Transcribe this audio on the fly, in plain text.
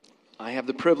I have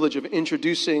the privilege of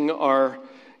introducing our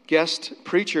guest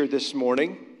preacher this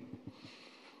morning.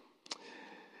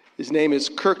 His name is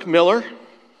Kirk Miller.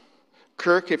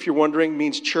 Kirk, if you're wondering,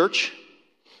 means church.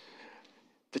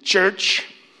 The church.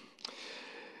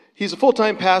 He's a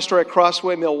full-time pastor at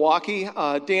Crossway, Milwaukee.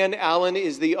 Dan Allen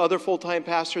is the other full-time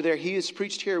pastor there. He has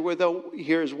preached here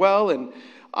as well, and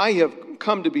I have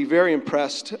come to be very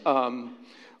impressed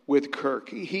with Kirk.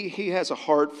 He has a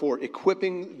heart for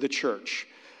equipping the church.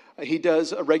 He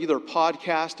does a regular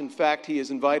podcast. In fact, he has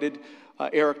invited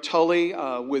Eric Tully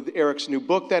with Eric's new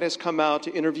book that has come out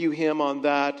to interview him on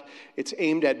that. It's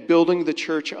aimed at building the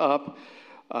church up.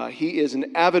 He is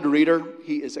an avid reader.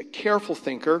 He is a careful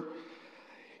thinker.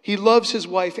 He loves his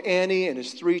wife Annie and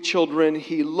his 3 children.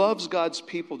 He loves God's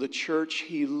people, the church.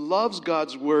 He loves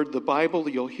God's word, the Bible.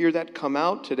 You'll hear that come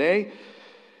out today.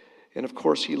 And of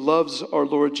course, he loves our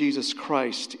Lord Jesus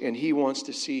Christ, and he wants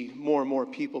to see more and more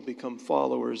people become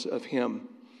followers of him.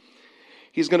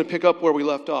 He's going to pick up where we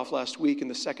left off last week in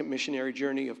the second missionary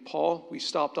journey of Paul. We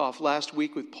stopped off last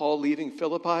week with Paul leaving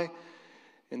Philippi,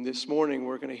 and this morning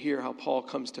we're going to hear how Paul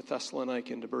comes to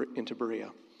Thessalonica into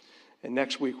Berea. And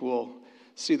next week we'll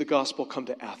see the gospel come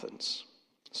to Athens.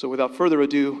 So without further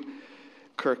ado,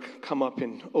 Kirk, come up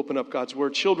and open up God's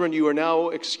word. Children, you are now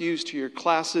excused to your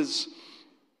classes.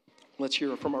 Let's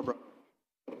hear from our brother.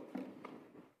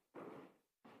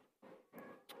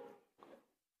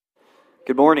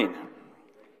 Good morning.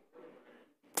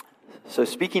 So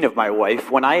speaking of my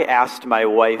wife, when I asked my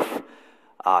wife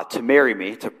to marry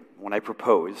me, when I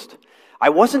proposed, I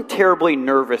wasn't terribly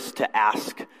nervous to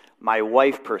ask my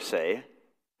wife per se,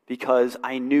 because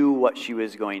I knew what she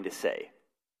was going to say.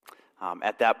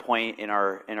 At that point in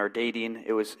our dating,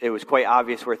 it was quite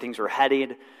obvious where things were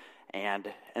headed.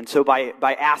 And so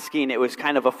by asking, it was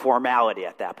kind of a formality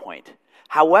at that point.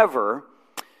 However,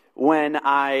 when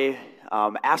I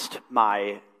asked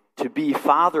my to-be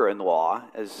father-in-law,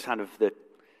 as kind of the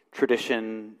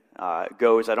tradition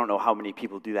goes, I don't know how many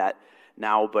people do that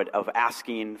now, but of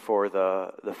asking for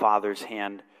the father's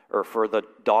hand or for the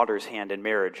daughter's hand in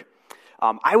marriage,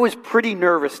 I was pretty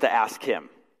nervous to ask him.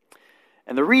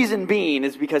 And the reason being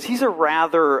is because he's a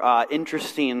rather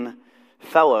interesting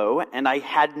fellow, and I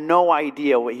had no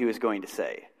idea what he was going to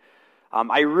say.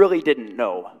 I really didn't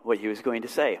know what he was going to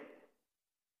say.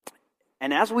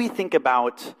 And as we think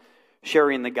about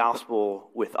sharing the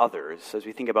gospel with others, as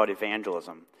we think about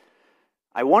evangelism,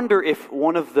 I wonder if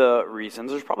one of the reasons,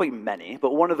 there's probably many,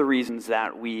 but one of the reasons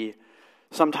that we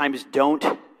sometimes don't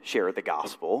share the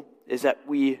gospel is that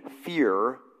we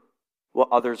fear what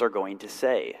others are going to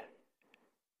say.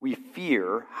 We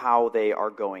fear how they are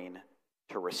going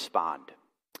to respond.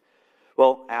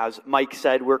 Well, as Mike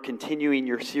said, we're continuing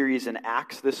your series in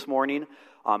Acts this morning.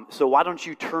 So why don't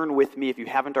you turn with me, if you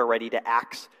haven't already, to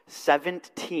Acts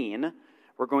 17.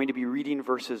 We're going to be reading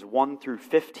verses 1 through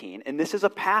 15. And this is a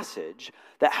passage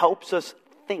that helps us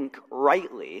think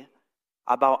rightly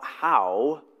about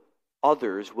how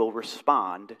others will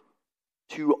respond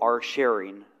to our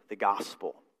sharing the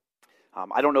gospel.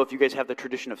 I don't know if you guys have the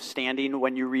tradition of standing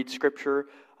when you read Scripture,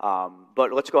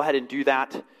 but let's go ahead and do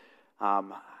that.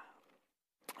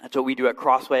 That's what we do at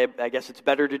Crossway. I guess it's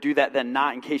better to do that than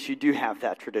not in case you do have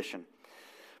that tradition.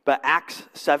 But Acts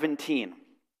 17.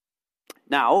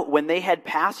 Now, when they had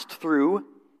passed through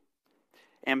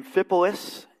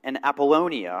Amphipolis and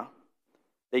Apollonia,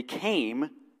 they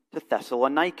came to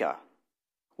Thessalonica,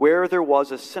 where there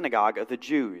was a synagogue of the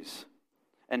Jews.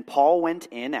 And Paul went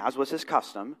in, as was his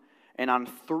custom, and on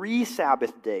 3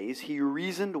 Sabbath days he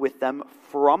reasoned with them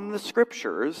from the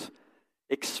Scriptures,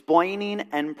 explaining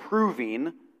and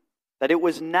proving that it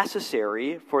was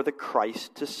necessary for the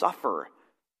Christ to suffer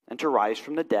and to rise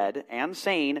from the dead, and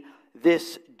saying,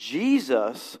 "This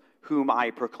Jesus whom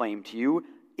I proclaim to you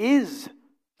is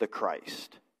the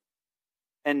Christ."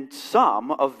 And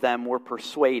some of them were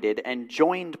persuaded and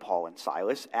joined Paul and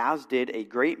Silas, as did a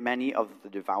great many of the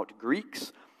devout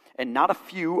Greeks, and not a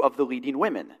few of the leading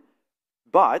women.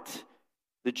 But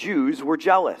the Jews were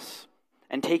jealous,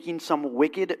 and taking some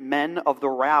wicked men of the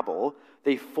rabble,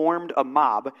 they formed a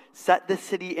mob, set the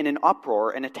city in an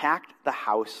uproar, and attacked the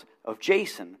house of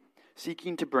Jason,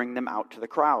 seeking to bring them out to the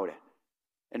crowd.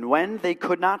 And when they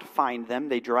could not find them,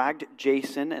 they dragged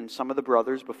Jason and some of the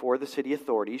brothers before the city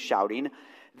authorities, shouting,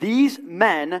 "These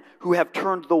men who have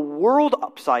turned the world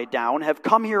upside down have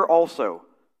come here also,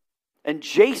 and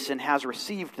Jason has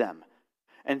received them.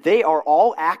 And they are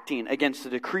all acting against the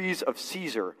decrees of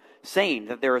Caesar, saying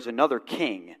that there is another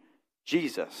king,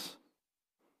 Jesus."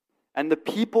 And the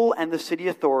people and the city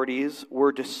authorities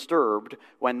were disturbed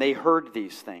when they heard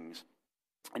these things.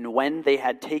 And when they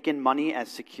had taken money as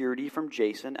security from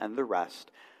Jason and the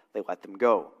rest, they let them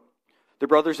go. The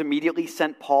brothers immediately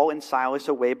sent Paul and Silas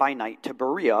away by night to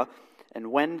Berea,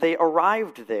 and when they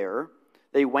arrived there,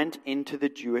 they went into the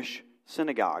Jewish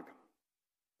synagogue.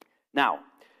 Now,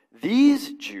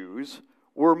 these Jews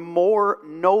were more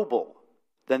noble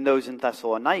than those in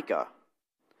Thessalonica.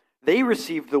 They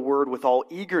received the word with all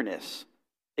eagerness,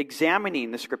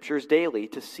 examining the scriptures daily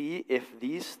to see if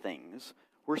these things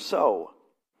were so.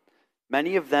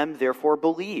 Many of them therefore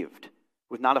believed,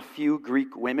 with not a few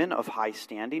Greek women of high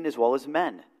standing as well as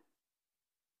men.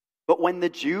 But when the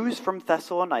Jews from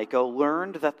Thessalonica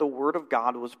learned that the word of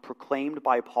God was proclaimed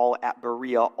by Paul at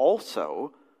Berea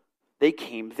also, they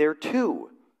came there too,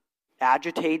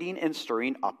 agitating and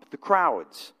stirring up the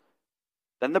crowds.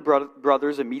 Then the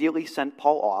brothers immediately sent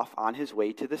Paul off on his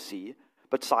way to the sea,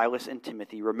 but Silas and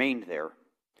Timothy remained there.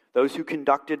 Those who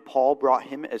conducted Paul brought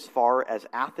him as far as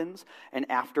Athens, and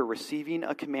after receiving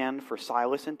a command for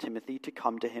Silas and Timothy to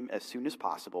come to him as soon as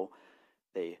possible,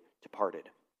 they departed.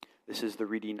 This is the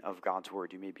reading of God's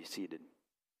word. You may be seated.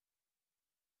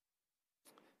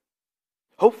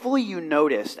 Hopefully you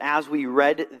noticed as we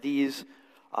read these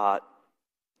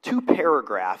two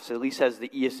paragraphs, at least as the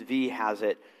ESV has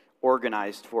it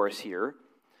organized for us here,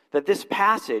 that this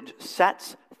passage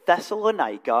sets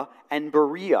Thessalonica and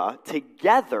Berea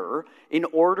together in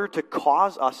order to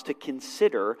cause us to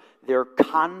consider their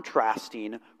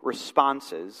contrasting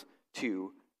responses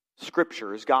to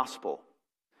Scripture's gospel.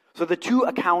 So the two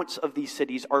accounts of these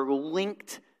cities are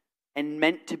linked and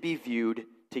meant to be viewed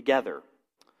together.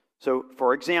 So,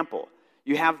 for example,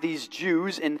 you have these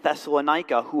Jews in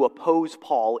Thessalonica who oppose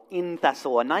Paul in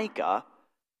Thessalonica,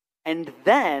 and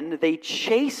then they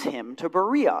chase him to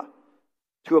Berea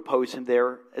to oppose him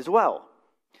there as well.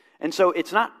 And so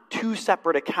it's not two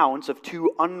separate accounts of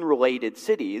two unrelated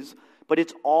cities, but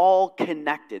it's all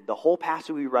connected. The whole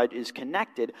passage we read is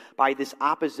connected by this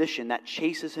opposition that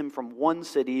chases him from one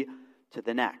city to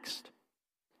the next.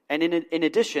 And in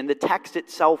addition, the text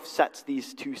itself sets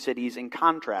these two cities in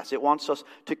contrast. It wants us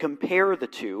to compare the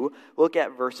two. Look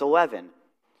at verse 11,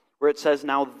 where it says,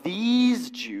 "Now these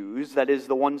Jews," that is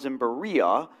the ones in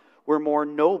Berea, "were more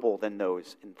noble than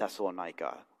those in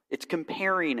Thessalonica." It's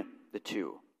comparing the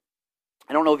two.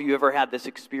 I don't know if you ever had this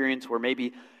experience where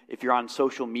maybe if you're on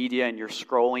social media and you're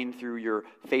scrolling through your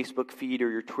Facebook feed or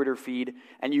your Twitter feed,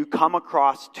 and you come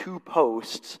across two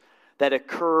posts that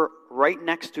occur right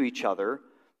next to each other,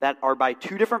 that are by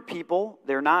two different people.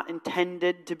 They're not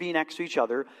intended to be next to each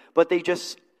other, but they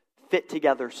just fit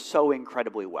together so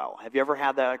incredibly well. Have you ever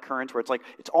had that occurrence where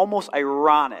it's almost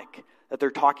ironic that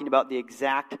they're talking about the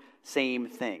exact same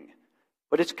thing,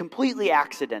 but it's completely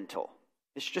accidental?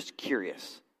 It's just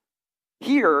curious.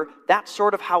 Here, that's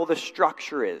sort of how the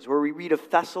structure is, where we read of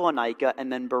Thessalonica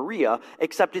and then Berea,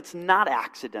 except it's not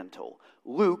accidental.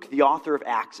 Luke, the author of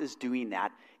Acts, is doing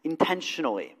that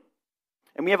intentionally.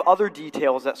 And we have other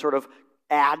details that sort of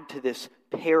add to this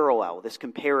parallel, this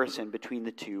comparison between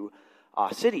the two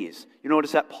cities. You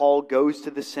notice that Paul goes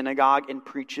to the synagogue and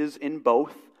preaches in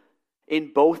both.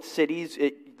 In both cities,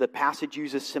 the passage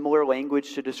uses similar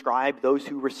language to describe those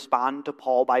who respond to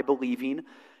Paul by believing.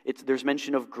 There's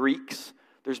mention of Greeks.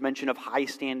 There's mention of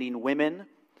high-standing women.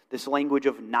 This language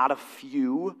of not a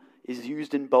few is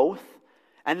used in both.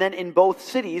 And then in both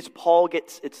cities,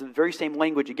 it's the very same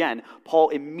language again. Paul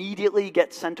immediately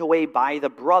gets sent away by the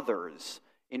brothers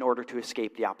in order to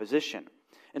escape the opposition.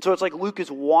 And so it's like Luke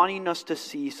is wanting us to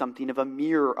see something of a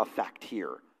mirror effect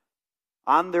here.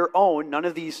 On their own, none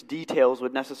of these details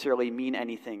would necessarily mean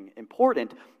anything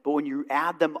important, but when you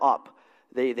add them up,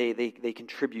 they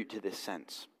contribute to this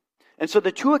sense. And so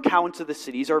the two accounts of the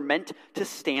cities are meant to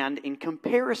stand in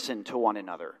comparison to one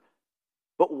another.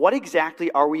 But what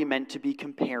exactly are we meant to be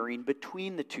comparing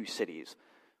between the two cities?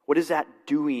 What is that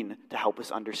doing to help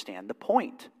us understand the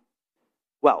point?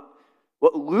 Well,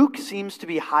 what Luke seems to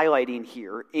be highlighting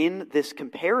here in this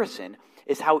comparison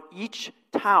is how each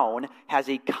town has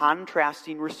a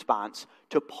contrasting response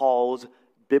to Paul's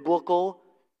biblical,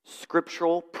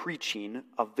 scriptural preaching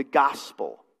of the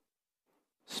gospel.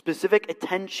 Specific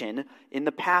attention in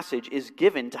the passage is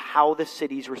given to how the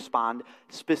cities respond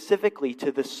specifically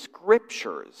to the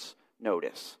scriptures,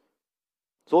 notice.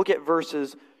 So look at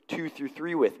verses 2 through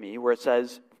 3 with me, where it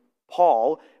says,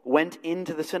 Paul went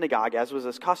into the synagogue, as was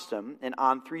his custom, and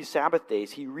on 3 Sabbath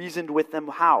days he reasoned with them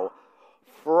how?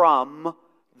 From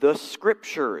the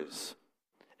scriptures,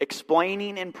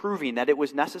 explaining and proving that it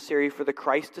was necessary for the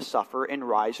Christ to suffer and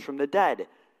rise from the dead,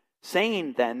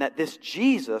 saying then that this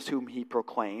Jesus whom he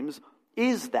proclaims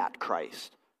is that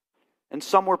Christ. And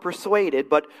some were persuaded,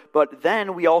 but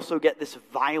then we also get this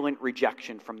violent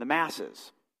rejection from the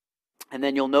masses. And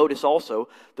then you'll notice also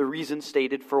the reason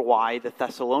stated for why the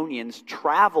Thessalonians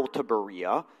travel to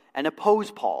Berea and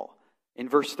oppose Paul. In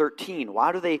verse 13,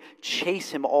 why do they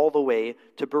chase him all the way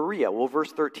to Berea? Well,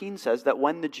 verse 13 says that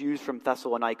when the Jews from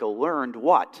Thessalonica learned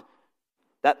what?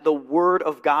 That the word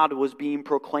of God was being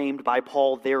proclaimed by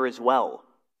Paul there as well.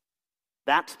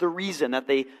 That's the reason that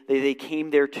they came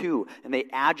there too, and they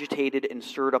agitated and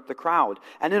stirred up the crowd.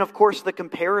 And then, of course, the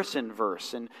comparison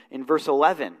verse in verse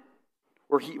 11,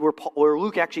 where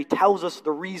Luke actually tells us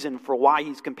the reason for why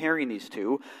he's comparing these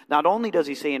two. Not only does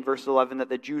he say in verse 11 that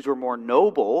the Jews were more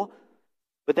noble,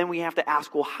 but then we have to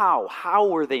ask, well, how? How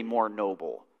were they more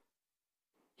noble?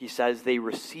 He says they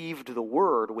received the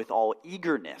word with all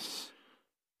eagerness.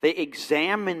 They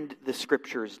examined the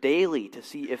scriptures daily to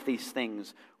see if these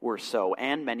things were so,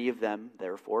 and many of them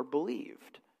therefore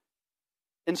believed.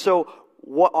 And so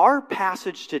what our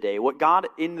passage today, what God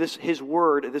in his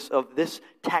word of this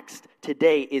text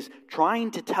today is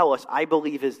trying to tell us, I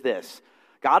believe, is this.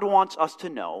 God wants us to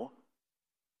know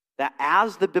that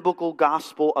as the biblical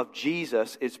gospel of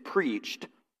Jesus is preached,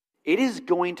 it is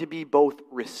going to be both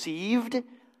received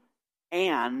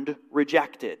and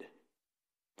rejected.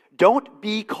 Don't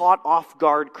be caught off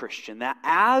guard, Christian, that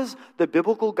as the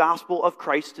biblical gospel of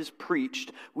Christ is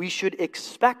preached, we should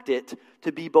expect it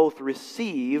to be both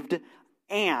received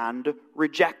and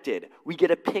rejected. We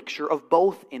get a picture of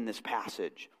both in this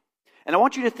passage. And I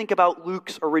want you to think about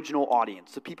Luke's original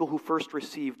audience, the people who first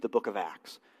received the book of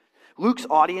Acts. Luke's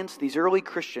audience, these early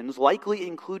Christians, likely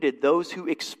included those who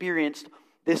experienced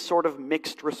this sort of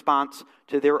mixed response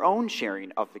to their own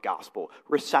sharing of the gospel,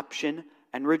 reception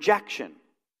and rejection.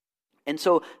 And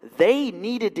so they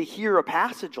needed to hear a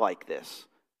passage like this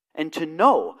and to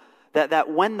know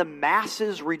that when the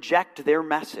masses reject their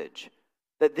message,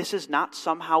 that this is not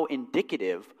somehow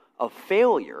indicative of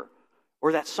failure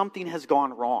or that something has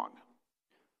gone wrong.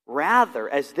 Rather,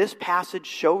 as this passage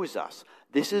shows us,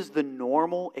 this is the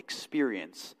normal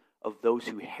experience of those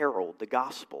who herald the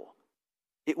gospel.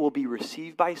 It will be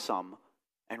received by some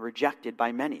and rejected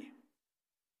by many.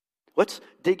 Let's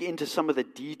dig into some of the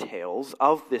details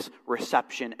of this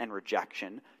reception and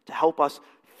rejection to help us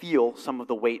feel some of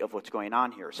the weight of what's going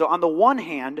on here. So on the one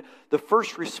hand, the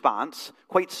first response,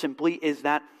 quite simply, is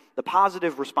that the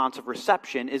positive response of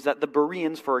reception is that the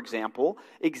Bereans, for example,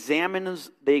 examine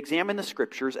the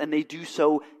scriptures and they do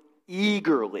so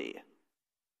eagerly.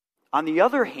 On the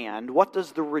other hand, what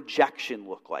does the rejection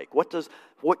look like?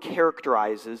 What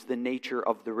characterizes the nature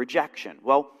of the rejection?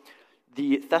 Well,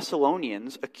 the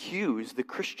Thessalonians accuse the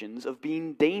Christians of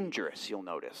being dangerous, you'll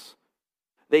notice.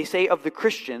 They say of the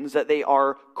Christians that they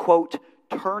are, quote,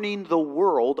 turning the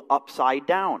world upside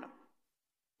down.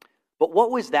 But what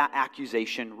was that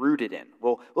accusation rooted in?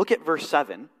 Well, look at verse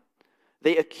 7.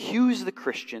 They accuse the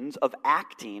Christians of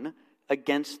acting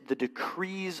against the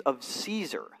decrees of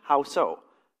Caesar. How so?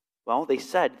 Well, they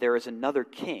said there is another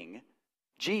king,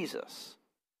 Jesus.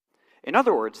 In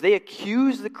other words, they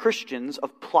accuse the Christians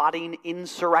of plotting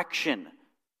insurrection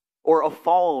or of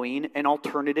following an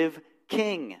alternative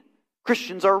king.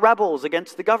 Christians are rebels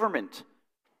against the government.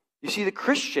 You see, the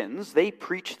Christians, they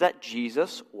preach that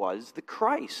Jesus was the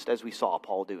Christ, as we saw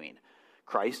Paul doing.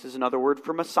 Christ is another word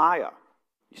for Messiah.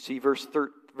 You see verse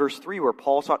 3 where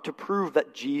Paul sought to prove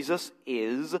that Jesus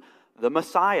is the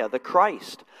Messiah, the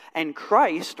Christ. And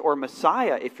Christ, or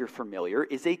Messiah, if you're familiar,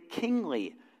 is a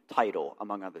kingly title,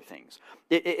 among other things.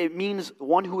 It means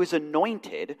one who is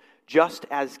anointed, just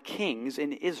as kings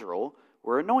in Israel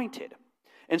were anointed.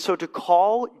 And so to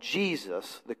call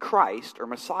Jesus the Christ, or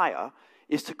Messiah,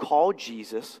 is to call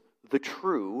Jesus the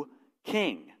true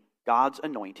king, God's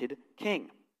anointed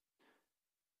king.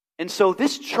 And so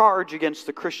this charge against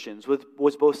the Christians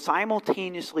was both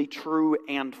simultaneously true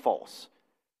and false.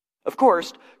 Of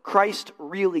course, Christ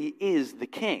really is the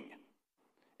king.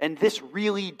 And this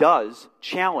really does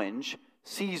challenge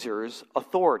Caesar's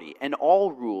authority, and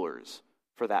all rulers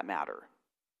for that matter.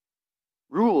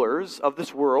 Rulers of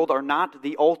this world are not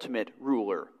the ultimate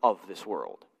ruler of this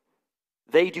world.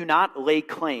 They do not lay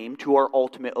claim to our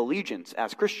ultimate allegiance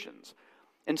as Christians.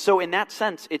 And so in that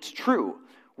sense, it's true.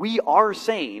 We are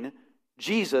saying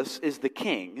Jesus is the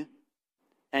king,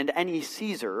 and any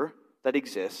Caesar that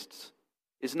exists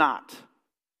is not.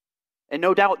 And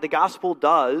no doubt the gospel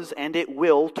does and it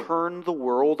will turn the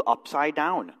world upside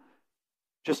down.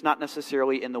 Just not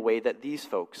necessarily in the way that these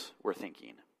folks were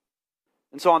thinking.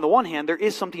 And so on the one hand, there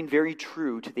is something very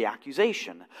true to the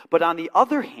accusation. But on the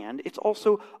other hand, it's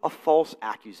also a false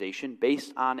accusation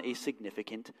based on a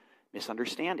significant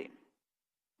misunderstanding.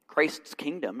 Christ's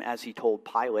kingdom, as he told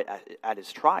Pilate at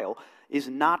his trial, is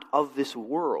not of this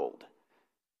world.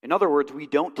 In other words, we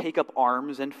don't take up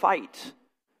arms and fight.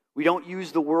 We don't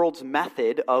use the world's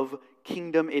method of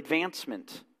kingdom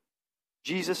advancement.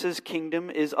 Jesus' kingdom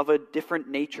is of a different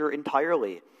nature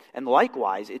entirely. And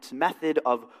likewise, its method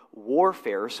of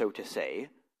warfare, so to say,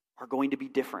 are going to be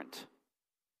different.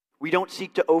 We don't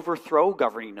seek to overthrow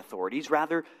governing authorities.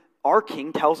 Rather, our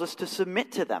king tells us to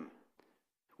submit to them.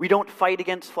 We don't fight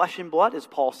against flesh and blood, as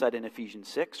Paul said in Ephesians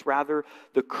 6. Rather,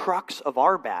 the crux of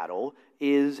our battle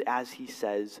is, as he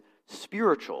says,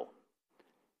 spiritual.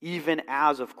 Even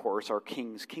as, of course, our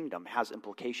king's kingdom has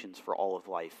implications for all of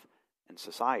life and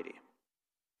society.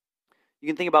 You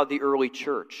can think about the early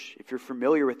church. If you're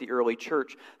familiar with the early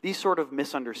church, these sort of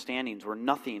misunderstandings were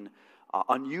nothing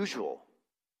unusual.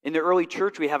 In the early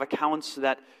church, we have accounts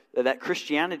that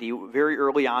Christianity very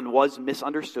early on was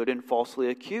misunderstood and falsely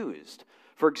accused.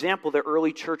 For example, the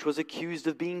early church was accused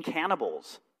of being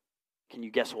cannibals. Can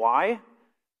you guess why?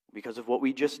 Because of what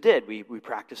we just did. We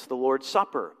practiced the Lord's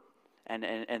Supper.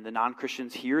 And the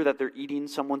non-Christians hear that they're eating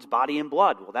someone's body and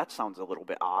blood. Well, that sounds a little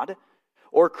bit odd.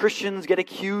 Or Christians get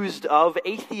accused of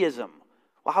atheism.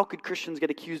 Well, how could Christians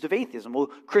get accused of atheism? Well,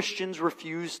 Christians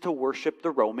refuse to worship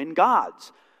the Roman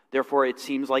gods. Therefore, it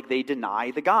seems like they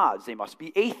deny the gods. They must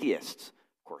be atheists.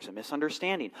 Of course, a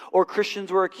misunderstanding. Or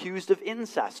Christians were accused of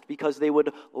incest because they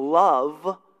would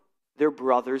love their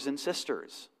brothers and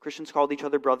sisters. Christians called each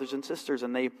other brothers and sisters,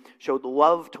 and they showed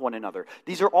love to one another.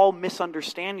 These are all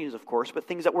misunderstandings, of course, but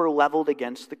things that were leveled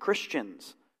against the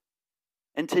Christians.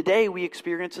 And today we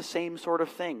experience the same sort of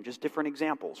thing, just different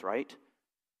examples, right?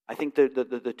 I think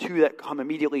the two that come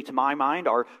immediately to my mind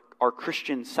are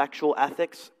Christian sexual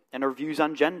ethics and our views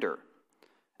on gender.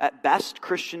 At best,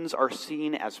 Christians are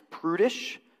seen as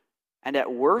prudish, and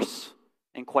at worst,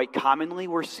 and quite commonly,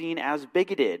 we're seen as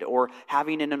bigoted or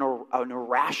having an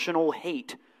irrational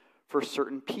hate for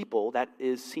certain people that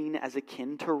is seen as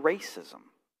akin to racism.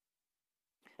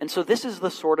 And so this is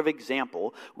the sort of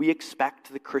example we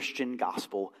expect the Christian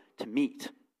gospel to meet.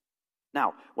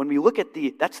 Now, when we look at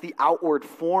that's the outward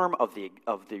form of the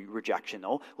rejection,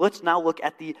 though. Let's now look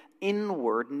at the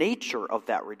inward nature of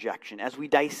that rejection as we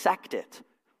dissect it.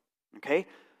 Okay?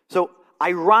 So,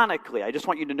 ironically, I just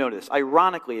want you to notice,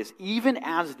 ironically, is even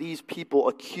as these people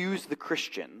accuse the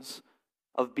Christians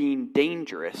of being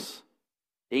dangerous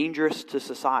to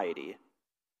society,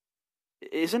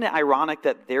 isn't it ironic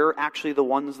that they're actually the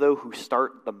ones, though, who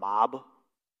start the mob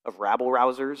of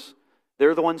rabble-rousers?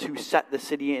 They're the ones who set the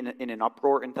city in an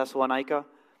uproar in Thessalonica.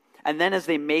 And then as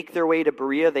they make their way to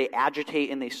Berea, they agitate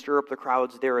and they stir up the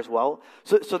crowds there as well.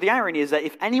 So the irony is that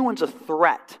if anyone's a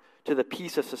threat to the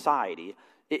peace of society,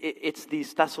 it's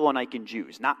these Thessalonican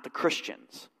Jews, not the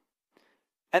Christians.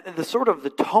 And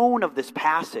the tone of this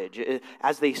passage,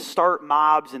 as they start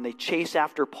mobs and they chase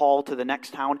after Paul to the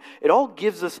next town, it all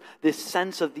gives us this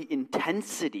sense of the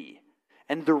intensity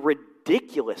and the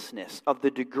ridiculousness of the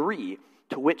degree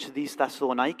to which these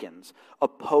Thessalonians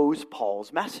oppose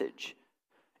Paul's message.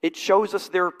 It shows us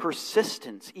their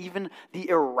persistence, even the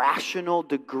irrational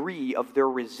degree of their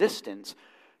resistance,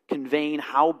 conveying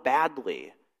how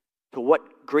badly, to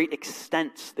what great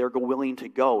extents they're willing to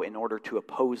go in order to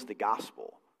oppose the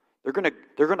gospel. They're going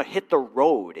to hit the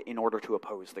road in order to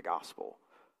oppose the gospel.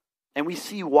 And we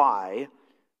see why.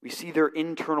 We see their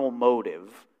internal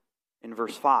motive in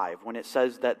verse 5 when it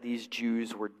says that these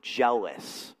Jews were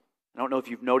jealous. I don't know if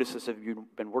you've noticed this if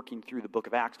you've been working through the book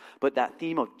of Acts, but that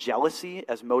theme of jealousy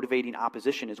as motivating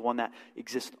opposition is one that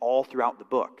exists all throughout the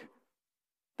book.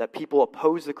 That people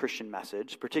oppose the Christian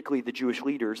message, particularly the Jewish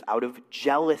leaders, out of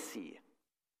jealousy.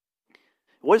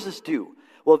 What does this do?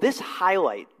 Well, this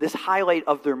highlight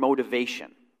of their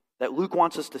motivation, that Luke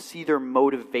wants us to see their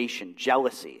motivation,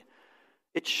 jealousy,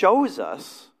 it shows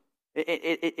us,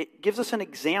 it gives us an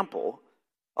example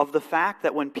of the fact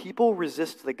that when people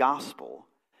resist the gospel,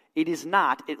 it is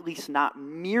not, at least not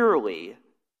merely,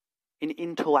 an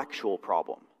intellectual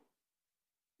problem.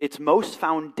 Its most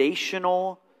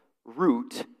foundational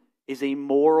root is a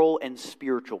moral and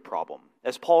spiritual problem.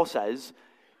 As Paul says,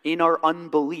 in our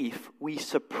unbelief, we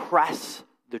suppress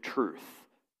the truth.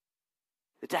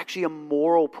 It's actually a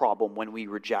moral problem when we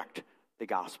reject the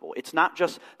gospel. It's not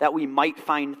just that we might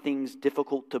find things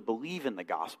difficult to believe in the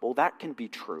gospel. That can be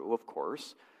true, of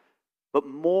course. But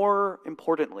more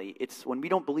importantly, it's when we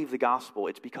don't believe the gospel,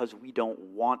 it's because we don't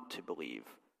want to believe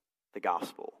the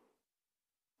gospel.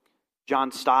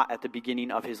 John Stott, at the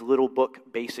beginning of his little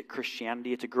book, Basic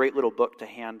Christianity, it's a great little book to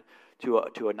hand to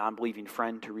a non-believing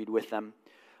friend to read with them.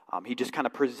 He just kind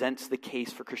of presents the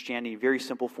case for Christianity in very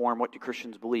simple form. What do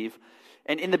Christians believe?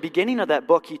 And in the beginning of that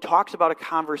book, he talks about a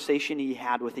conversation he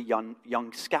had with a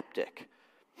young skeptic,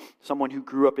 someone who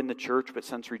grew up in the church but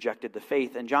since rejected the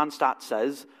faith. And John Stott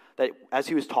says that as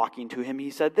he was talking to him, he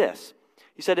said this.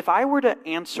 He said, if I were to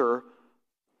answer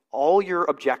all your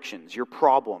objections, your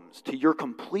problems, to your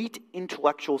complete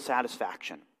intellectual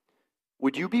satisfaction,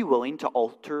 would you be willing to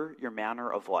alter your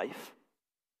manner of life?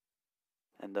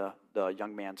 And the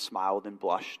young man smiled and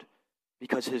blushed,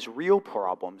 because his real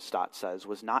problem, Stott says,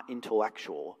 was not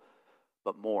intellectual,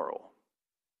 but moral.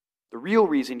 The real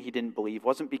reason he didn't believe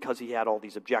wasn't because he had all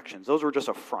these objections. Those were just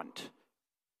a front.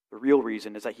 The real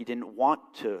reason is that he didn't want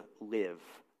to live.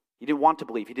 He didn't want to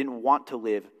believe. He didn't want to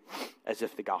live as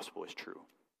if the gospel is true.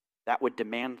 That would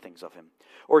demand things of him.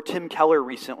 Or Tim Keller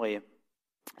recently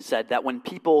said that when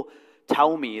people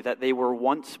tell me that they were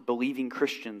once believing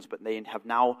Christians, but they have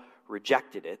now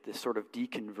rejected it, this sort of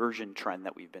deconversion trend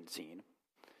that we've been seeing,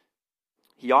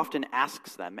 he often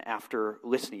asks them, after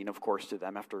listening, of course, to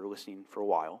them, after listening for a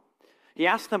while, he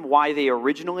asks them why they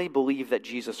originally believed that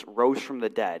Jesus rose from the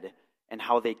dead and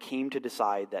how they came to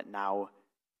decide that now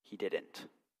he didn't.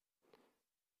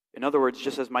 In other words,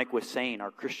 just as Mike was saying,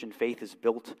 our Christian faith is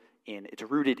it's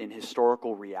rooted in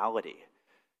historical reality.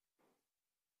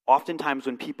 Oftentimes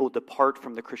when people depart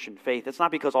from the Christian faith, it's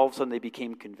not because all of a sudden they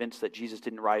became convinced that Jesus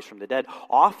didn't rise from the dead.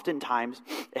 Oftentimes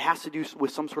it has to do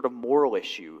with some sort of moral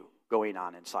issue going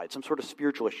on inside, some sort of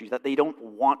spiritual issue that they don't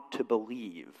want to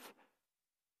believe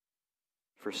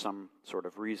for some sort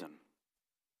of reason.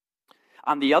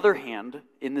 On the other hand,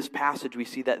 in this passage we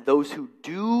see that those who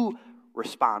do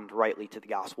respond rightly to the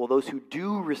gospel, those who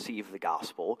do receive the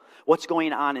gospel, what's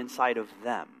going on inside of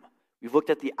them? We've looked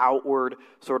at the outward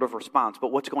sort of response,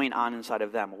 but what's going on inside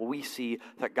of them? Well, we see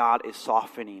that God is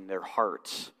softening their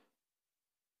hearts.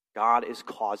 God is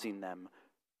causing them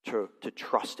to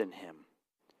trust in him.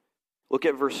 Look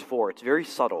at verse 4. It's very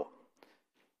subtle.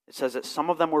 It says that some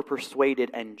of them were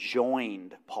persuaded and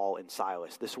joined Paul and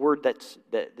Silas. This word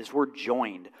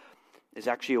joined is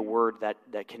actually a word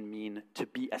that can mean to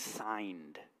be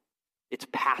assigned. It's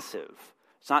passive.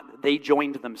 It's not they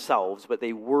joined themselves, but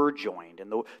they were joined.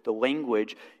 And the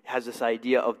language has this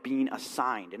idea of being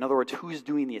assigned. In other words, who's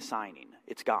doing the assigning?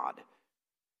 It's God.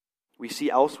 We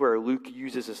see elsewhere Luke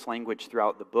uses this language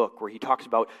throughout the book where he talks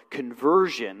about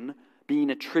conversion being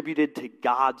attributed to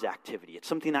God's activity. It's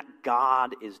something that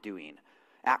God is doing.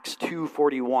 Acts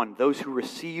 2:41, those who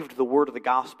received the word of the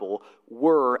gospel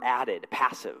were added,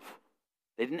 passive.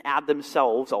 They didn't add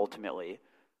themselves ultimately,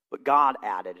 but God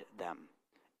added them.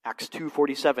 Acts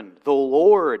 2:47, the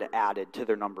Lord added to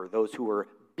their number those who were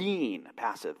being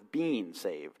passive, being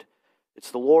saved.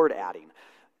 It's the Lord adding.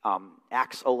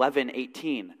 Acts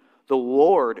 11:18, the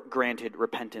Lord granted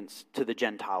repentance to the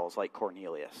Gentiles like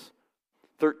Cornelius.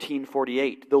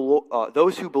 13:48,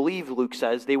 those who believed, Luke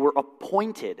says, they were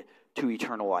appointed to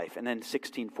eternal life. And then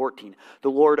 16:14, the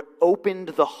Lord opened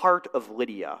the heart of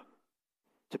Lydia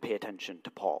to pay attention to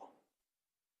Paul.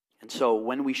 And so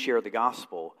when we share the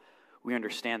gospel, we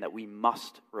understand that we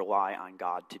must rely on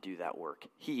God to do that work.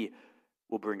 He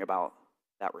will bring about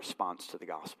that response to the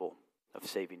gospel of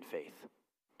saving faith.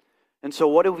 And so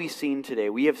what have we seen today?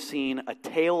 We have seen a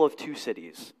tale of two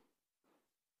cities,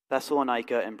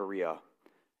 Thessalonica and Berea,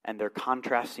 and their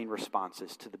contrasting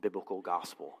responses to the biblical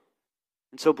gospel.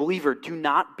 And so, believer, do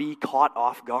not be caught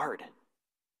off guard.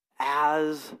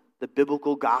 As the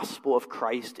biblical gospel of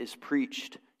Christ is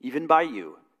preached, even by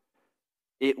you,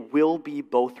 it will be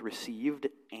both received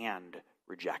and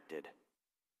rejected.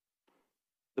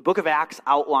 The book of Acts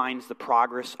outlines the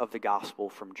progress of the gospel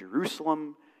from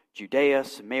Jerusalem, Judea,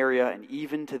 Samaria, and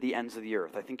even to the ends of the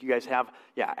earth. I think you guys have,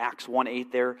 Acts 1:8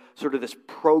 there, sort of this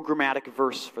programmatic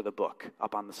verse for the book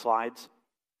up on the slides.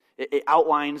 It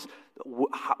outlines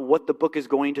what the book is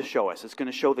going to show us. It's going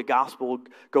to show the gospel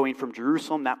going from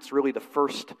Jerusalem. That's really the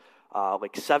first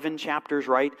 7 chapters,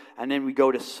 right? And then we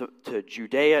go to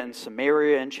Judea and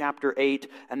Samaria in chapter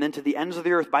 8, and then to the ends of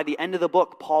the earth. By the end of the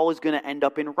book, Paul is going to end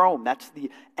up in Rome. That's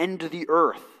the end of the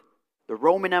earth. The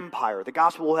Roman Empire. The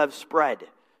gospel will have spread.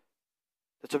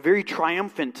 That's a very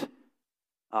triumphant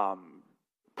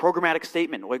programmatic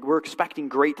statement. Like, we're expecting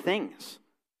great things.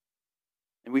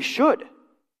 And we should.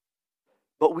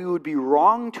 But we would be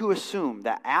wrong to assume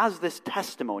that as this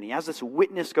testimony, as this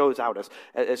witness goes out,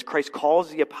 as Christ calls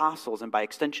the apostles, and by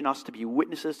extension us to be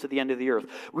witnesses to the end of the earth,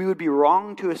 we would be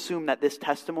wrong to assume that this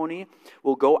testimony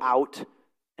will go out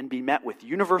and be met with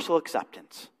universal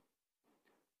acceptance.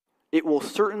 It will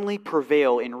certainly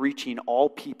prevail in reaching all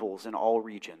peoples in all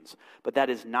regions, but that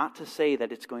is not to say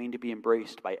that it's going to be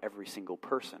embraced by every single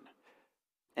person.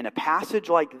 In a passage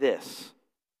like this,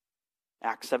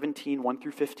 Acts 17, 1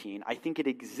 through 15, I think it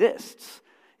exists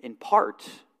in part,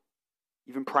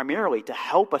 even primarily, to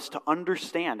help us to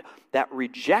understand that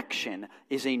rejection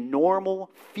is a normal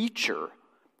feature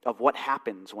of what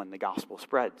happens when the gospel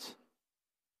spreads.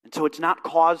 And so it's not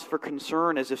cause for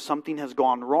concern as if something has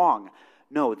gone wrong.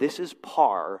 No, this is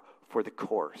par for the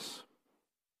course.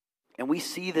 And we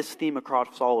see this theme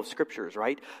across all of Scriptures,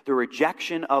 right? The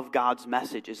rejection of God's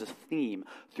message is a theme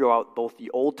throughout both the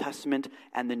Old Testament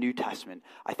and the New Testament.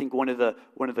 I think a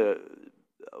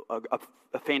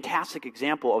fantastic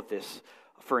example of this,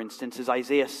 for instance, is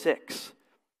Isaiah 6.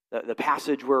 The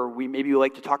passage where we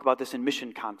like to talk about this in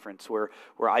mission conference, where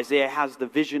Isaiah has the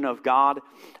vision of God,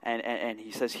 and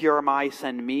he says, "Here am I,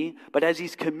 send me." But as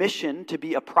he's commissioned to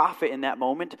be a prophet in that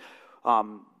moment,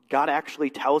 God actually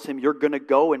tells him, "You're going to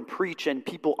go and preach, and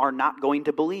people are not going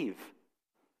to believe.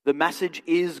 The message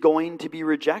is going to be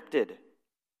rejected."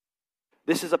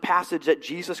 This is a passage that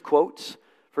Jesus quotes,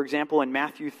 for example, in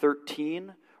Matthew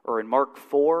 13 or in Mark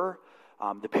 4,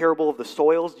 the parable of the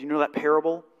soils. Do you know that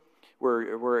parable?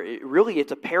 Where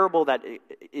it's a parable that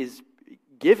is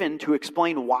given to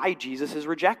explain why Jesus is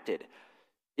rejected.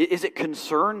 Is it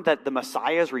concerned that the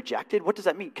Messiah is rejected? What does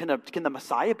that mean? Can the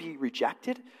Messiah be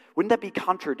rejected? Wouldn't that be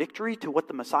contradictory to what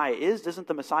the Messiah is? Doesn't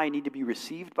the Messiah need to be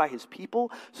received by his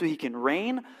people so he can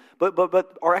reign? But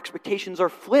our expectations are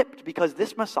flipped because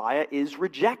this Messiah is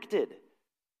rejected.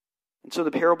 And so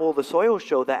the parable of the soils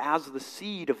show that as the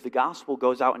seed of the gospel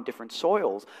goes out in different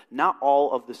soils, not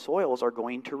all of the soils are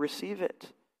going to receive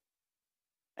it.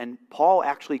 And Paul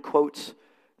actually quotes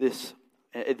this,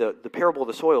 the parable of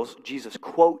the soils. Jesus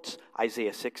quotes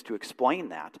Isaiah 6 to explain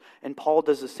that. And Paul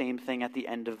does the same thing at the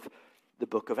end of the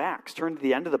book of Acts. Turn to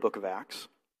the end of the book of Acts.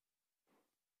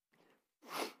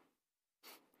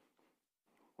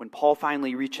 When Paul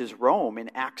finally reaches Rome in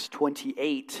Acts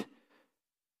 28,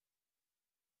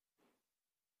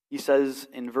 he says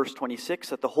in verse 26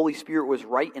 that the Holy Spirit was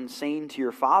right in saying to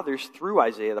your fathers through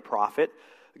Isaiah the prophet,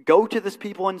 "Go to this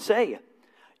people and say,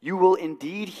 you will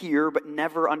indeed hear but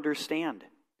never understand.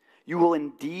 You will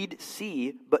indeed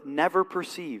see but never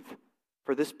perceive.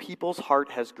 For this people's heart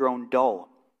has grown dull,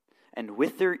 and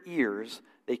with their ears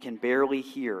they can barely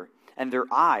hear, and their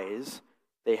eyes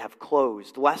they have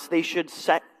closed, lest they should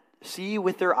see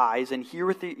with their eyes and hear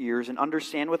with their ears and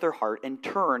understand with their heart and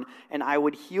turn, and I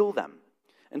would heal them."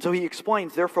 And so he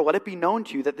explains, "Therefore let it be known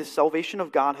to you that this salvation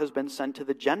of God has been sent to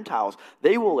the Gentiles.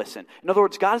 They will listen." In other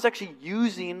words, God is actually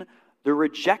using the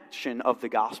rejection of the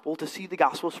gospel to see the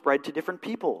gospel spread to different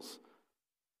peoples.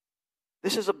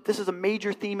 This is a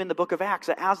major theme in the book of Acts,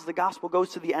 that as the gospel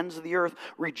goes to the ends of the earth,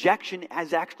 rejection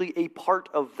is actually a part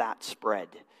of that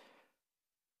spread.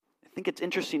 I think it's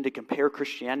interesting to compare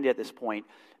Christianity at this point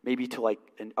maybe to like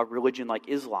a religion like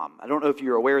Islam. I don't know if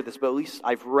you're aware of this, but at least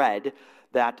I've read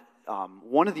that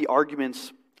one of the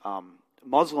arguments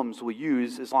Muslims will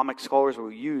use, Islamic scholars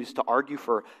will use to argue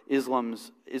for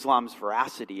Islam's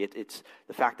veracity, it's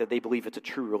the fact that they believe it's a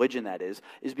true religion, that is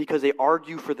because they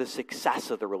argue for the success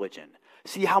of the religion.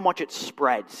 See how much it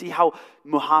spread. See how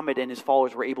Muhammad and his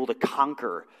followers were able to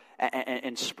conquer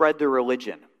and spread their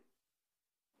religion.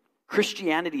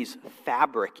 Christianity's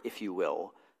fabric, if you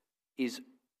will, is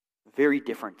very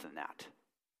different than that.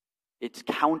 It's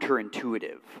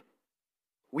counterintuitive.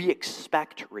 We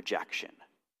expect rejection.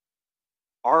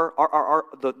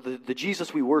 The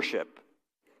Jesus we worship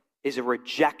is a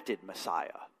rejected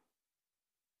Messiah.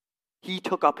 He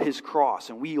took up his cross,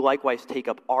 and we likewise take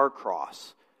up our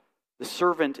cross. The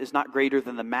servant is not greater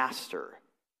than the master.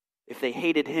 If they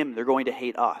hated him, they're going to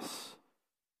hate us.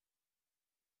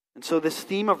 And so this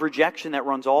theme of rejection that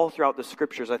runs all throughout the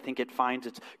scriptures, I think it finds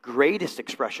its greatest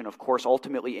expression, of course,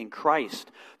 ultimately in Christ,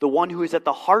 the one who is at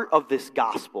the heart of this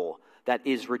gospel that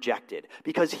is rejected,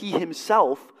 because he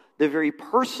himself, the very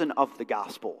person of the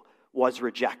gospel, was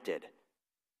rejected.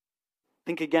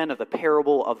 Think again of the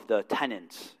parable of the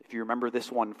tenants. If you remember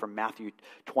this one from Matthew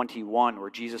 21,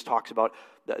 where Jesus talks about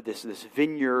this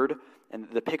vineyard, and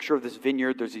the picture of this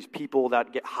vineyard, there's these people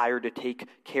that get hired to take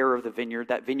care of the vineyard.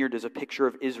 That vineyard is a picture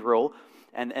of Israel,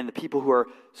 and the people who are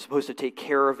supposed to take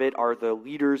care of it are the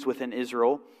leaders within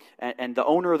Israel. And the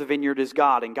owner of the vineyard is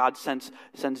God, and God sends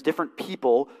different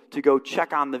people to go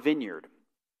check on the vineyard.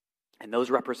 And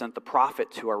those represent the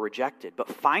prophets who are rejected. But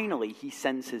finally, he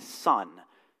sends his son,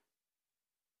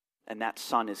 and that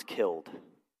son is killed.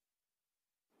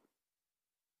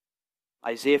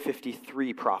 Isaiah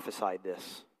 53 prophesied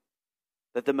this,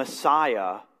 that the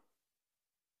Messiah,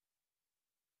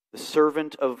 the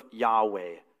servant of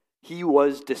Yahweh, he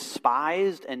was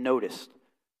despised and, noticed,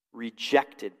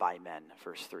 rejected by men,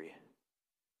 verse 3.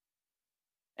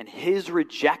 And his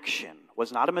rejection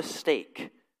was not a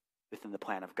mistake within the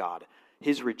plan of God.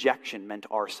 His rejection meant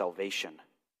our salvation.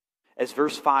 As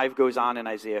verse 5 goes on in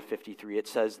Isaiah 53, it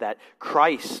says that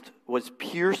Christ was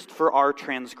pierced for our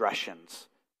transgressions.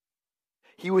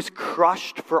 He was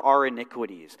crushed for our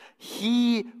iniquities.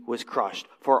 He was crushed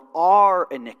for our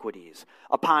iniquities.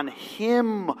 Upon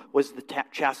him was the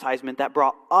chastisement that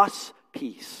brought us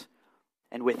peace.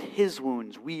 And with his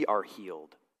wounds we are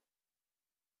healed.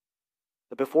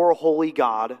 That before a holy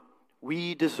God,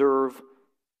 we deserve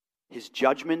his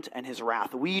judgment and his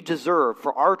wrath. We deserve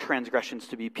for our transgressions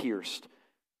to be pierced.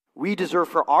 We deserve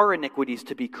for our iniquities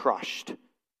to be crushed.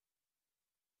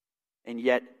 And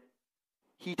yet,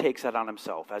 he takes that on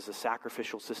himself, as the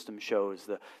sacrificial system shows.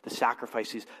 The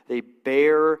sacrifices, they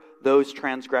bear those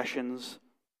transgressions,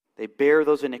 they bear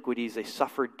those iniquities, they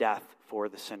suffer death for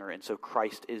the sinner. And so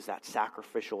Christ is that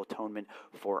sacrificial atonement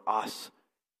for us,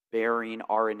 bearing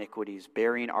our iniquities,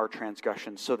 bearing our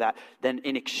transgressions, so that then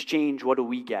in exchange, what do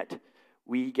we get?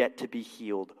 We get to be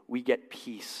healed. We get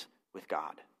peace with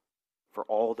God for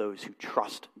all those who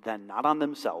trust then not on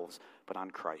themselves, but on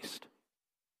Christ.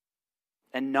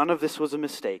 And none of this was a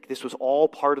mistake. This was all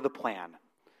part of the plan.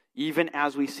 Even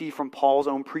as we see from Paul's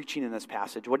own preaching in this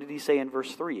passage, what did he say in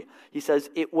verse 3? He says,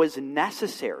 it was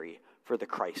necessary for the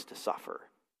Christ to suffer.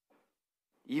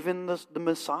 Even the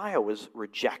Messiah was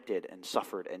rejected and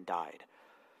suffered and died.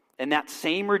 And that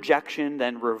same rejection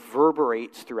then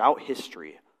reverberates throughout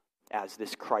history as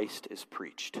this Christ is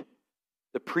preached.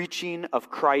 The preaching of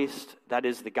Christ, that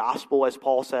is the gospel, as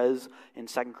Paul says in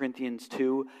 2 Corinthians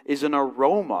 2, is an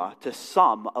aroma to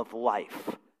some of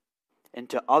life, and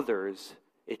to others,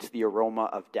 it's the aroma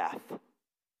of death.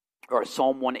 Or as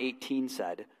Psalm 118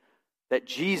 said, that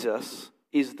Jesus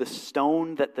is the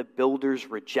stone that the builders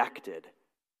rejected,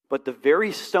 but the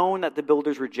very stone that the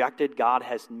builders rejected, God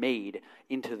has made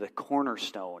into the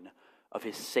cornerstone of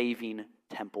his saving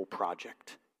temple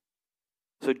project.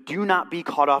 So do not be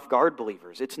caught off guard,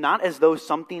 believers. It's not as though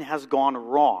something has gone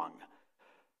wrong.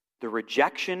 The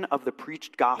rejection of the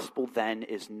preached gospel then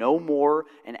is no more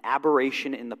an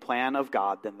aberration in the plan of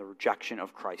God than the rejection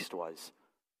of Christ was.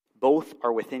 Both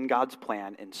are within God's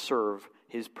plan and serve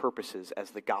his purposes as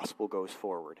the gospel goes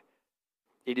forward.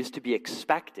 It is to be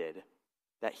expected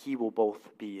that he will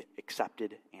both be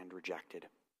accepted and rejected.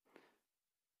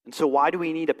 And so why do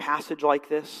we need a passage like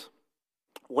this?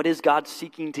 What is God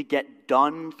seeking to get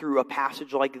done through a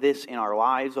passage like this in our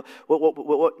lives?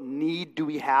 What need do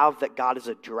we have that God is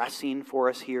addressing for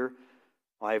us here?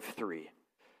 Well, I have three.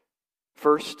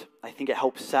 First, I think it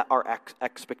helps set our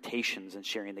expectations in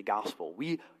sharing the gospel.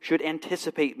 We should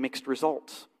anticipate mixed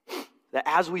results. That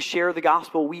as we share the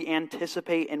gospel, we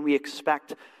anticipate and we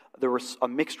expect a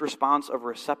mixed response of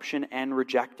reception and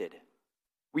rejected.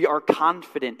 We are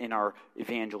confident in our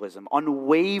evangelism,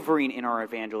 unwavering in our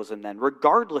evangelism then,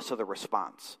 regardless of the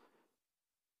response.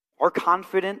 Our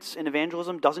confidence in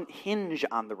evangelism doesn't hinge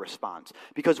on the response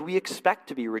because we expect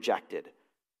to be rejected.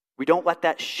 We don't let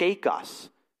that shake us.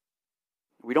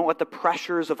 We don't let the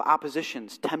pressures of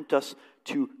oppositions tempt us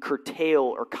to curtail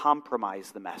or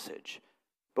compromise the message.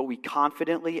 But we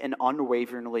confidently and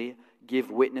unwaveringly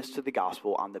give witness to the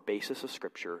gospel on the basis of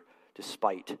Scripture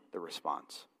despite the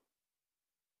response.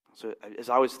 So as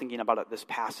I was thinking about this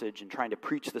passage and trying to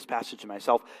preach this passage to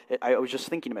myself, I was just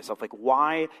thinking to myself, like,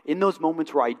 why, in those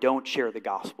moments where I don't share the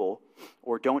gospel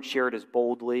or don't share it as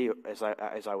boldly as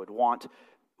I would want,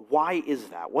 why is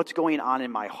that? What's going on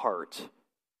in my heart?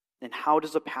 And how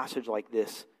does a passage like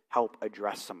this help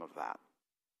address some of that?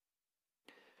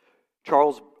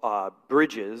 Charles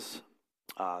Bridges,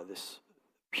 this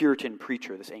Puritan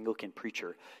preacher, this Anglican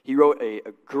preacher, he wrote a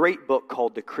great book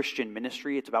called The Christian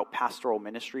Ministry. It's about pastoral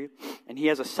ministry. And he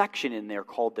has a section in there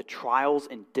called The Trials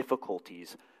and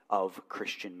Difficulties of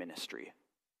Christian Ministry.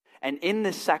 And in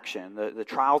this section, the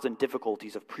trials and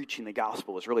difficulties of preaching the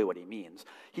gospel is really what he means.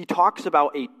 He talks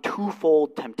about a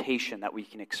twofold temptation that we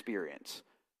can experience.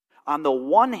 On the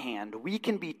one hand, we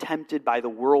can be tempted by the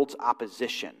world's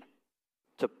opposition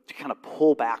to kind of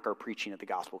pull back our preaching of the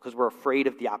gospel because we're afraid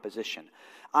of the opposition.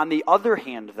 On the other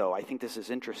hand, though, I think this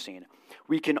is interesting,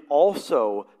 we can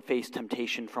also face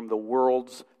temptation from the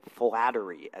world's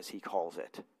flattery, as he calls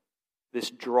it, this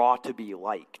draw to be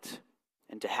liked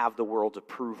and to have the world's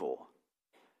approval.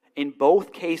 In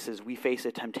both cases, we face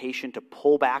a temptation to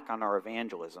pull back on our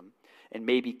evangelism and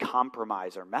maybe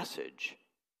compromise our message.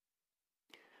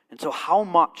 And so how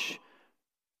much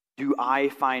do I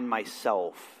find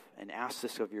myself, and ask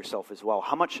this of yourself as well,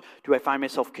 how much do I find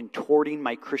myself contorting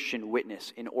my Christian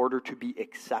witness in order to be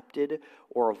accepted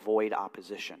or avoid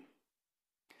opposition?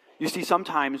 You see,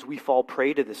 sometimes we fall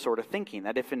prey to this sort of thinking,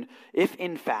 that if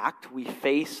in fact we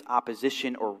face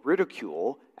opposition or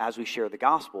ridicule as we share the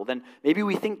gospel, then maybe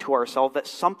we think to ourselves that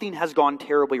something has gone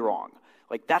terribly wrong.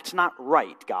 Like, that's not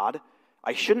right, God.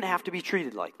 I shouldn't have to be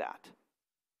treated like that.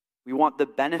 We want the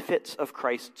benefits of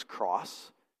Christ's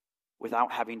cross.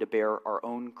 without having to bear our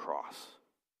own cross.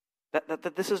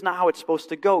 That this is not how it's supposed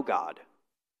to go, God.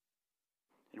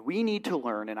 And we need to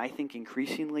learn, and I think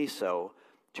increasingly so,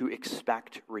 to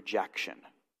expect rejection,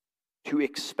 to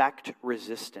expect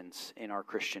resistance in our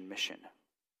Christian mission.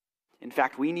 In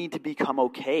fact, we need to become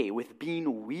okay with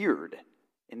being weird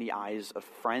in the eyes of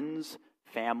friends,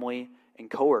 family, and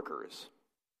coworkers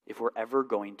if we're ever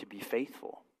going to be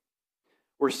faithful.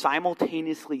 We're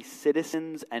simultaneously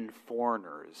citizens and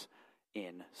foreigners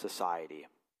in society.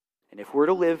 And if we're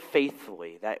to live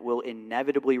faithfully, that will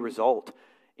inevitably result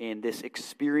in this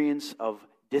experience of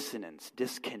dissonance,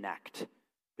 disconnect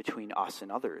between us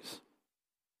and others.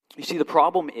 You see, the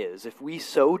problem is, if we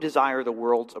so desire the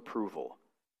world's approval,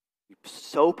 we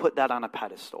so put that on a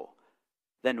pedestal,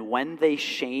 then when they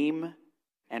shame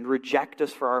and reject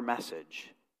us for our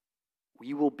message,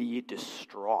 we will be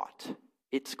distraught.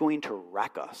 It's going to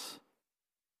wreck us.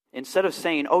 Instead of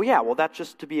saying, oh yeah, well that's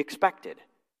just to be expected,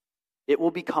 it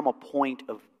will become a point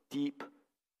of deep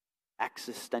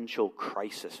existential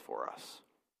crisis for us.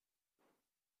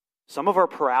 Some of our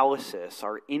paralysis,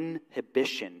 our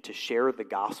inhibition to share the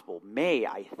gospel may,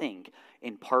 I think,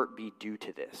 in part be due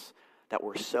to this, that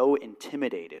we're so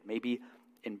intimidated, maybe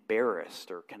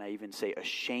embarrassed, or can I even say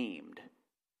ashamed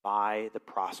by the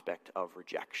prospect of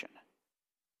rejection.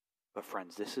 But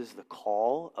friends, this is the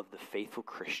call of the faithful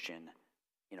Christian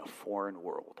in a foreign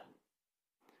world.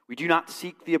 We do not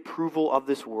seek the approval of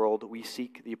this world, we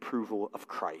seek the approval of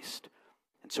Christ.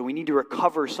 And so we need to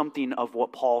recover something of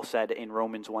what Paul said in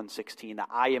Romans 1:16, that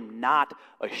I am not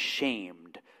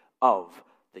ashamed of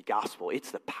the gospel.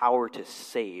 It's the power to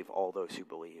save all those who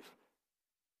believe.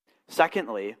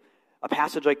 Secondly, a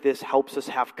passage like this helps us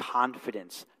have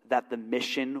confidence that the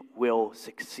mission will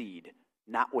succeed,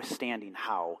 notwithstanding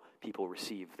how people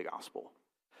receive the gospel.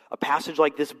 A passage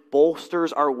like this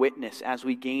bolsters our witness as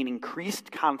we gain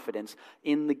increased confidence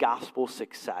in the gospel's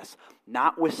success,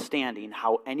 notwithstanding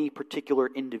how any particular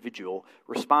individual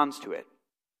responds to it.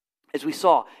 As we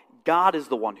saw, God is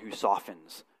the one who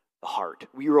softens the heart.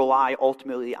 We rely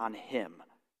ultimately on Him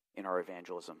in our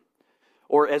evangelism.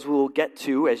 Or as you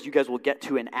guys will get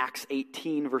to in Acts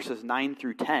 18, verses 9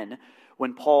 through 10,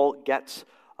 when Paul gets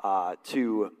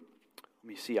to, let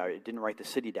me see, I didn't write the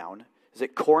city down. Is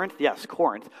it Corinth? Yes,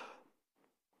 Corinth.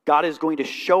 God is going to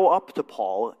show up to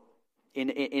Paul in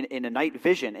a night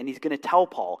vision, and he's going to tell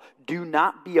Paul, do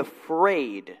not be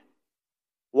afraid.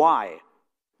 Why?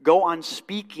 Go on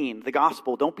speaking the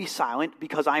gospel. Don't be silent,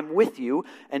 because I'm with you,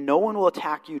 and no one will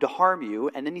attack you to harm you.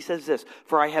 And then he says this,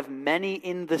 for I have many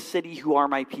in the city who are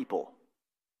my people.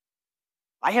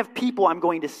 I have people I'm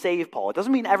going to save, Paul. It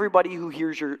doesn't mean everybody who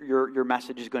hears your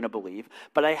message is going to believe,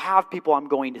 but I have people I'm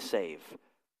going to save.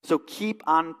 So keep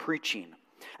on preaching.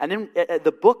 And then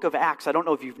the book of Acts, I don't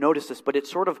know if you've noticed this, but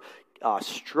it's sort of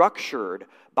structured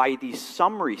by these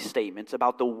summary statements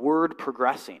about the word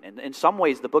progressing. And in some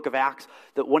ways, the book of Acts,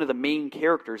 that one of the main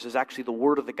characters is actually the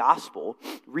word of the gospel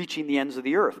reaching the ends of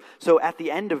the earth. So at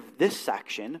the end of this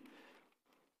section,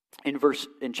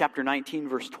 in chapter 19,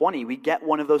 verse 20, we get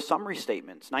one of those summary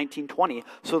statements, 19:20.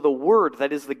 So the word,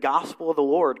 that is the gospel of the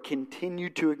Lord,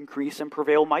 continued to increase and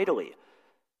prevail mightily.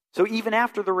 So even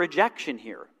after the rejection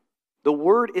here, the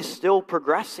word is still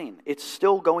progressing. It's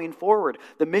still going forward.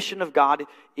 The mission of God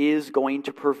is going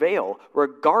to prevail,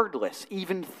 regardless,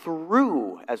 even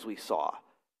through, as we saw,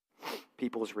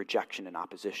 people's rejection and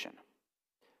opposition.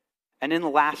 And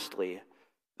then lastly,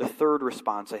 the third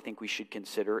response I think we should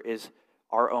consider is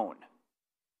our own.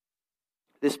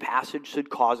 This passage should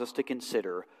cause us to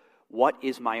consider, what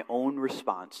is my own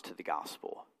response to the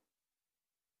gospel?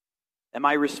 Am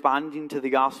I responding to the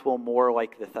gospel more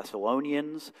like the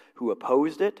Thessalonians who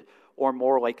opposed it, or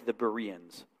more like the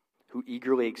Bereans who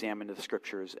eagerly examined the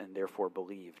scriptures and therefore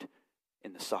believed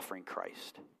in the suffering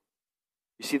Christ?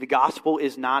 You see, the gospel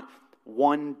is not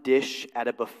one dish at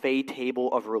a buffet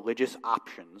table of religious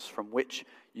options from which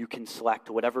you can select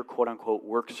whatever quote-unquote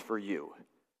works for you.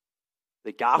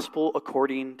 The gospel,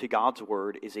 according to God's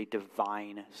word, is a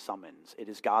divine summons. It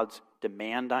is God's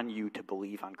demand on you to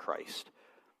believe on Christ.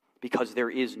 Because there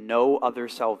is no other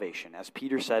salvation. As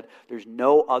Peter said, there's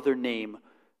no other name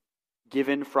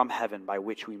given from heaven by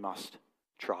which we must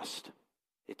trust.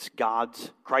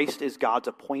 Christ is God's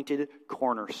appointed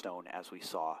cornerstone, as we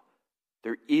saw.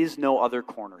 There is no other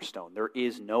cornerstone. There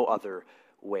is no other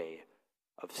way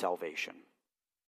of salvation.